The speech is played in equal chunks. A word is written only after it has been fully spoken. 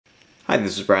Hi,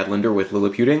 this is Brad Linder with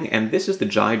Liliputing, and this is the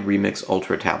Jide Remix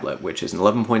Ultra tablet, which is an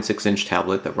 11.6-inch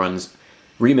tablet that runs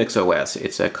Remix OS.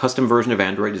 It's a custom version of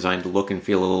Android designed to look and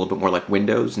feel a little bit more like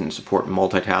Windows and support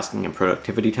multitasking and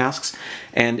productivity tasks.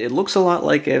 And it looks a lot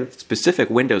like a specific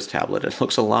Windows tablet. It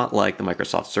looks a lot like the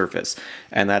Microsoft Surface.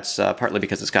 And that's partly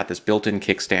because it's got this built-in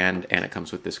kickstand and it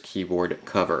comes with this keyboard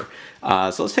cover.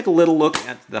 So let's take a little look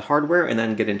at the hardware and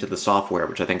then get into the software,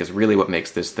 which I think is really what makes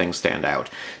this thing stand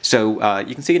out. So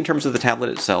you can see in terms of the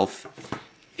tablet itself,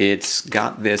 it's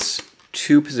got this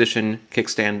two-position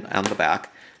kickstand on the back.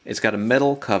 It's got a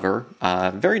metal cover,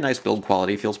 very nice build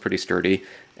quality, feels pretty sturdy,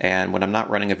 and when I'm not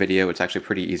running a video, it's actually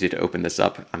pretty easy to open this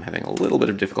up. I'm having a little bit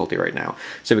of difficulty right now.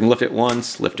 So we can lift it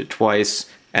once, lift it twice,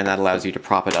 and that allows you to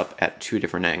prop it up at two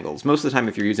different angles. Most of the time,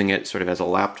 if you're using it sort of as a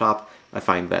laptop, I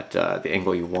find that the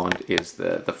angle you want is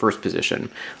the first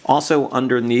position. Also,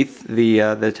 underneath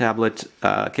the tablet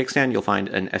kickstand, you'll find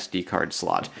an SD card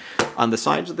slot. On the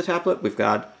sides of the tablet, we've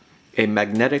got a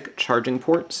magnetic charging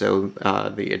port, so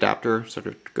the adapter sort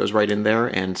of goes right in there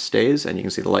and stays, and you can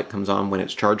see the light comes on when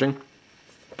it's charging.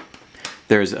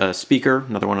 There's a speaker,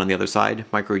 another one on the other side,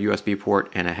 micro USB port,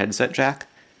 and a headset jack.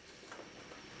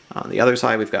 On the other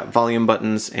side, we've got volume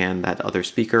buttons and that other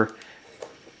speaker.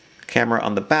 Camera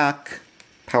on the back,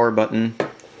 power button,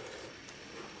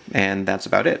 and that's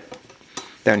about it.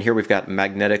 Down here we've got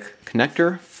magnetic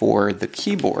connector for the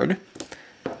keyboard.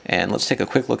 And let's take a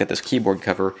quick look at this keyboard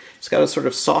cover. It's got a sort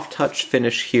of soft touch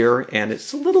finish here, and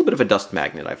it's a little bit of a dust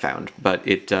magnet, I found. But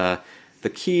the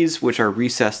keys, which are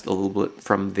recessed a little bit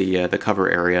from the cover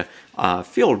area,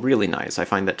 feel really nice. I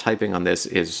find that typing on this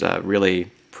is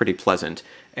really pretty pleasant.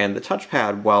 And the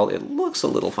touchpad, while it looks a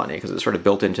little funny because it's sort of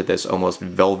built into this almost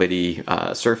velvety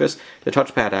surface, the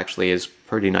touchpad actually is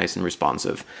pretty nice and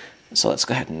responsive. So let's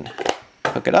go ahead and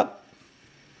hook it up,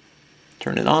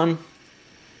 turn it on,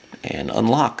 and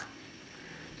unlock.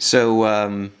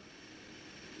 So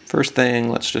first thing,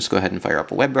 let's just go ahead and fire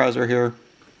up a web browser here.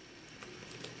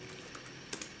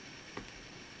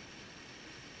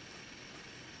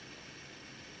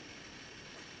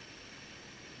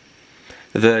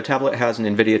 The tablet has an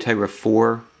NVIDIA Tegra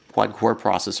 4 quad-core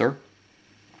processor,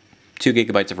 2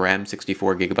 GB of RAM,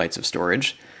 64 GB of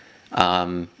storage.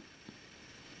 For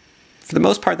the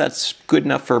most part, that's good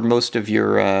enough for most of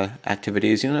your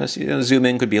activities.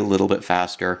 Zooming could be a little bit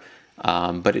faster,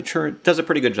 but it sure does a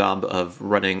pretty good job of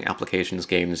running applications,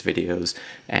 games, videos,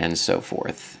 and so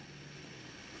forth.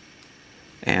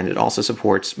 And it also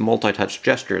supports multi-touch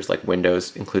gestures like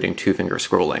Windows, including two-finger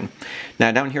scrolling.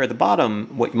 Now down here at the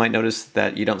bottom, what you might notice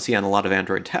that you don't see on a lot of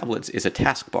Android tablets is a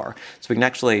taskbar. So we can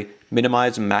actually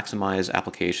minimize and maximize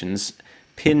applications,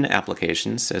 pin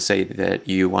applications. So say that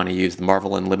you want to use the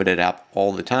Marvel Unlimited app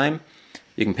all the time.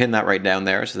 You can pin that right down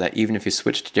there so that even if you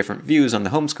switch to different views on the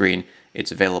home screen,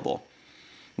 it's available.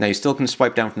 Now you still can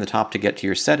swipe down from the top to get to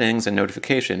your settings and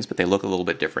notifications, but they look a little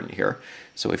bit different here.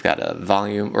 So we've got a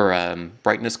volume or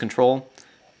brightness control,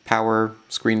 power,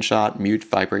 screenshot, mute,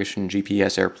 vibration,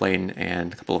 GPS, airplane,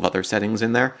 and a couple of other settings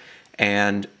in there.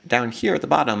 And down here at the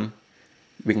bottom,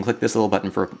 we can click this little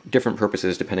button for different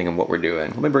purposes depending on what we're doing.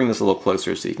 Let me bring this a little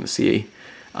closer so you can see.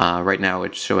 Right now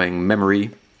it's showing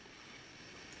memory,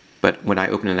 but when I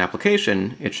open an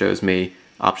application, it shows me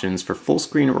options for full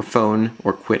screen or phone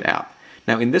or quit app.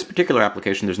 Now in this particular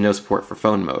application, there's no support for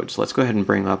phone mode, so let's go ahead and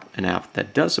bring up an app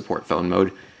that does support phone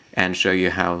mode and show you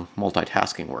how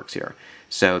multitasking works here.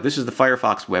 So this is the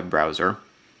Firefox web browser,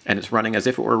 and it's running as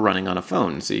if it were running on a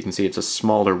phone, so you can see it's a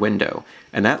smaller window,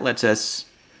 and that lets us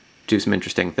do some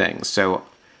interesting things. So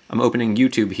I'm opening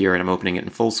YouTube here, and I'm opening it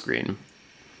in full screen.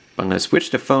 I'm going to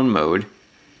switch to phone mode. It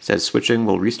says switching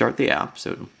will restart the app,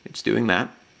 so it's doing that.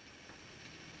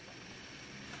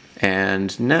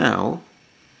 And now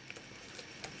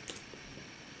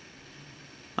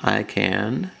I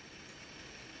can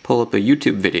pull up a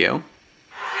YouTube video.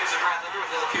 This is Brad Linder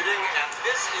with Liliputing, and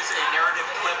this is a Narrative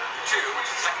Clip 2, which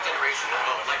is the second generation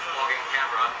of life vlogging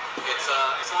camera. It's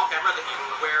a small camera that you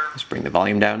can wear. Let's bring the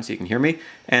volume down so you can hear me,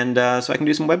 and so I can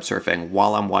do some web surfing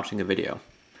while I'm watching a video.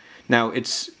 Now,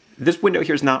 this window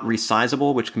here is not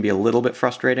resizable, which can be a little bit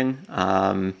frustrating,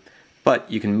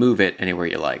 but you can move it anywhere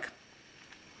you like.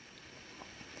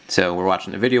 So we're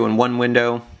watching the video in one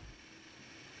window,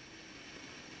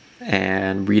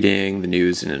 and reading the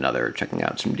news in another, checking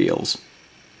out some deals.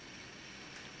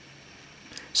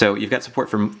 So you've got support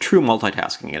for true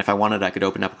multitasking, and if I wanted, I could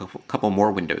open up a couple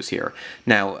more windows here.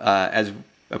 Now, as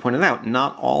I pointed out,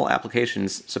 not all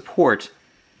applications support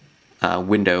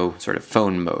window sort of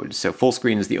phone mode. So full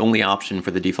screen is the only option for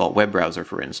the default web browser,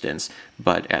 for instance,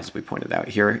 but as we pointed out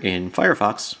here in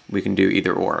Firefox, we can do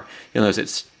either or. You'll notice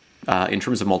it's in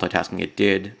terms of multitasking, it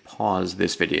did pause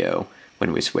this video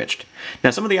when we switched.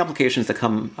 Now, some of the applications that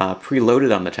come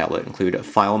preloaded on the tablet include a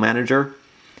file manager,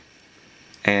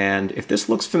 and if this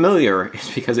looks familiar,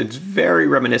 it's because it's very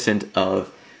reminiscent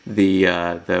of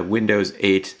the Windows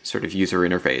 8 sort of user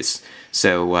interface.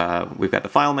 So we've got the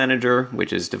file manager,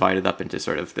 which is divided up into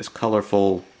sort of this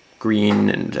colorful green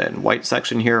and white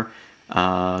section here.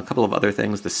 A couple of other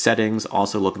things. The settings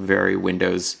also look very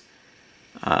Windows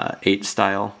 8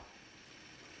 style.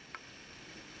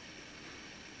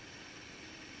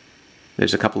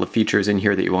 There's a couple of features in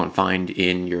here that you won't find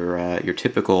in your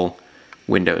typical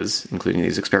Windows, including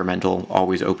these experimental,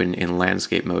 always open in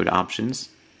landscape mode options.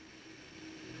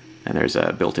 And there's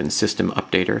a built-in system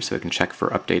updater, so it can check for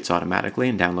updates automatically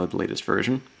and download the latest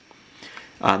version.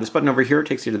 This button over here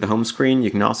takes you to the home screen.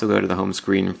 You can also go to the home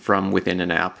screen from within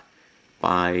an app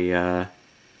by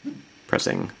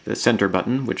pressing the center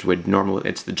button, which would normally,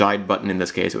 it's the Jide button in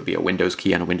this case, it would be a Windows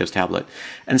key on a Windows tablet.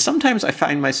 And sometimes I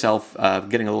find myself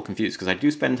getting a little confused, because I do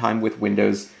spend time with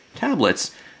Windows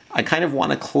tablets. I kind of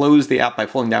want to close the app by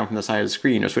pulling down from the side of the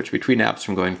screen, or switch between apps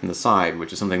from going from the side,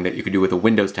 which is something that you could do with a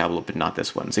Windows tablet, but not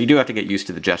this one. So you do have to get used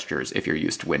to the gestures if you're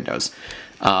used to Windows.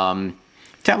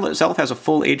 Tablet itself has a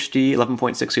full HD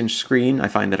 11.6-inch screen. I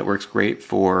find that it works great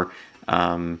for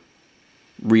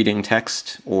reading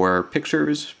text or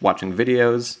pictures, watching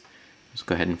videos. Let's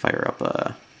go ahead and fire up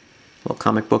a little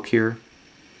comic book here.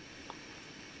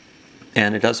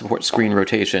 And it does support screen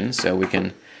rotation, so we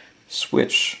can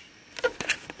switch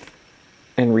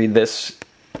and read this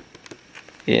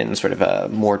in sort of a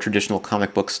more traditional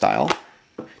comic book style.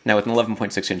 Now with an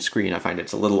 11.6-inch screen, I find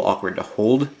it's a little awkward to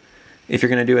hold if you're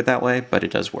going to do it that way, but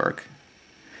it does work.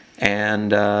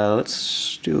 And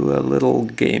let's do a little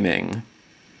gaming.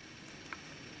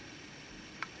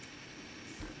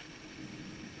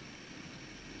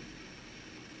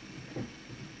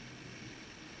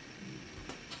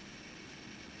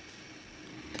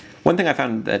 One thing I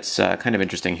found that's kind of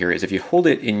interesting here is if you hold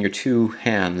it in your two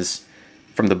hands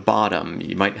from the bottom,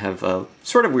 you might have a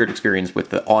sort of weird experience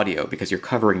with the audio because you're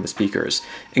covering the speakers.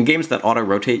 In games that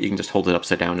auto-rotate, you can just hold it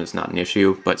upside down and it's not an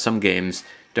issue, but some games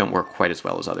don't work quite as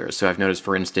well as others. So I've noticed,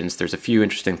 for instance, there's a few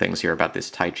interesting things here about this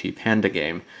Tai Chi Panda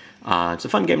game. It's a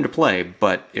fun game to play,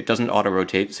 but it doesn't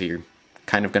auto-rotate, so you're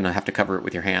kind of going to have to cover it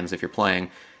with your hands if you're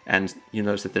playing. And you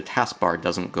notice that the taskbar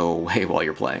doesn't go away while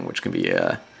you're playing, which can be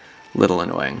a little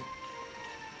annoying.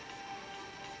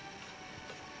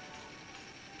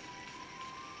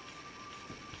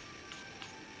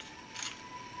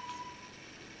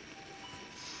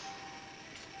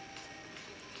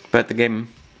 But the game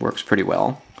works pretty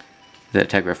well. The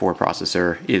Tegra 4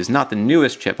 processor is not the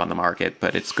newest chip on the market,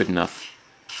 but it's good enough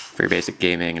for your basic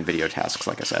gaming and video tasks,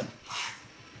 like I said.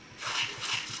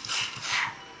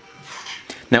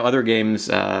 Now other games,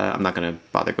 I'm not going to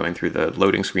bother going through the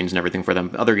loading screens and everything for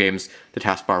them. Other games, the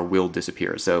taskbar will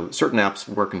disappear. So certain apps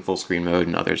work in full screen mode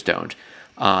and others don't.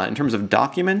 In terms of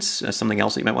documents, something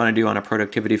else that you might want to do on a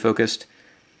productivity-focused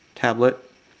tablet.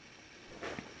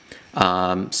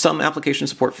 Some applications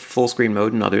support full screen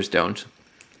mode and others don't.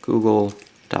 Google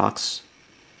Docs.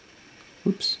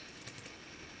 Oops.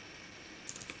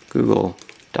 Google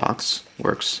Docs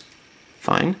works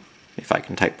fine, if I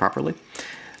can type properly.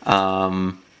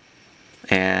 And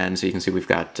so you can see we've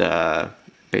got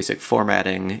basic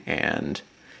formatting and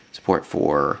support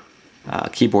for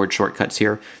keyboard shortcuts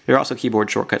here. There are also keyboard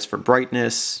shortcuts for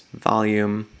brightness,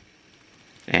 volume,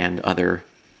 and other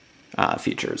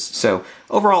features. So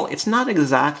overall, it's not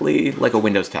exactly like a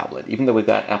Windows tablet. Even though we've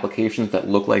got applications that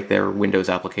look like they're Windows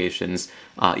applications,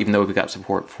 even though we've got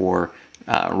support for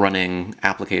running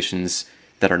applications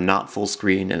that are not full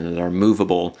screen and that are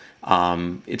movable,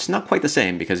 it's not quite the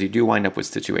same because you do wind up with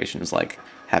situations like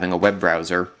having a web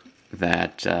browser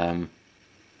that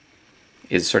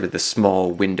is sort of the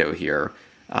small window here,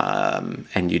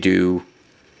 and you do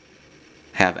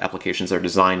have applications that are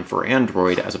designed for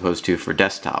Android as opposed to for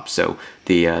desktop, so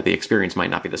the experience might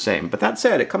not be the same. But that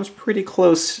said, it comes pretty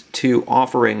close to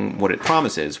offering what it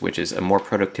promises, which is a more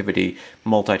productivity,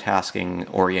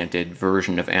 multitasking-oriented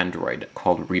version of Android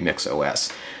called Remix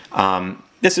OS.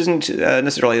 This isn't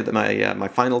necessarily my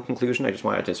final conclusion. I just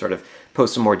wanted to sort of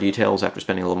post some more details after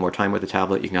spending a little more time with the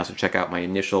tablet. You can also check out my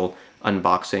initial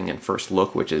unboxing and first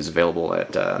look, which is available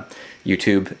at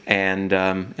YouTube.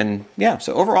 And yeah,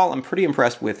 so overall, I'm pretty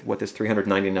impressed with what this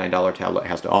 $399 tablet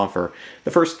has to offer. The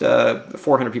first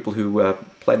 400 people who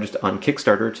pledged on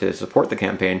Kickstarter to support the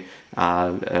campaign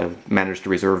managed to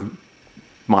reserve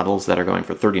models that are going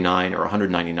for $39 or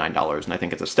 $199, and I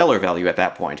think it's a stellar value at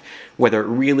that point. Whether it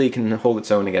really can hold its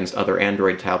own against other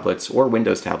Android tablets or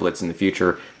Windows tablets in the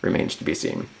future remains to be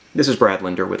seen. This is Brad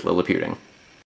Linder with Liliputing.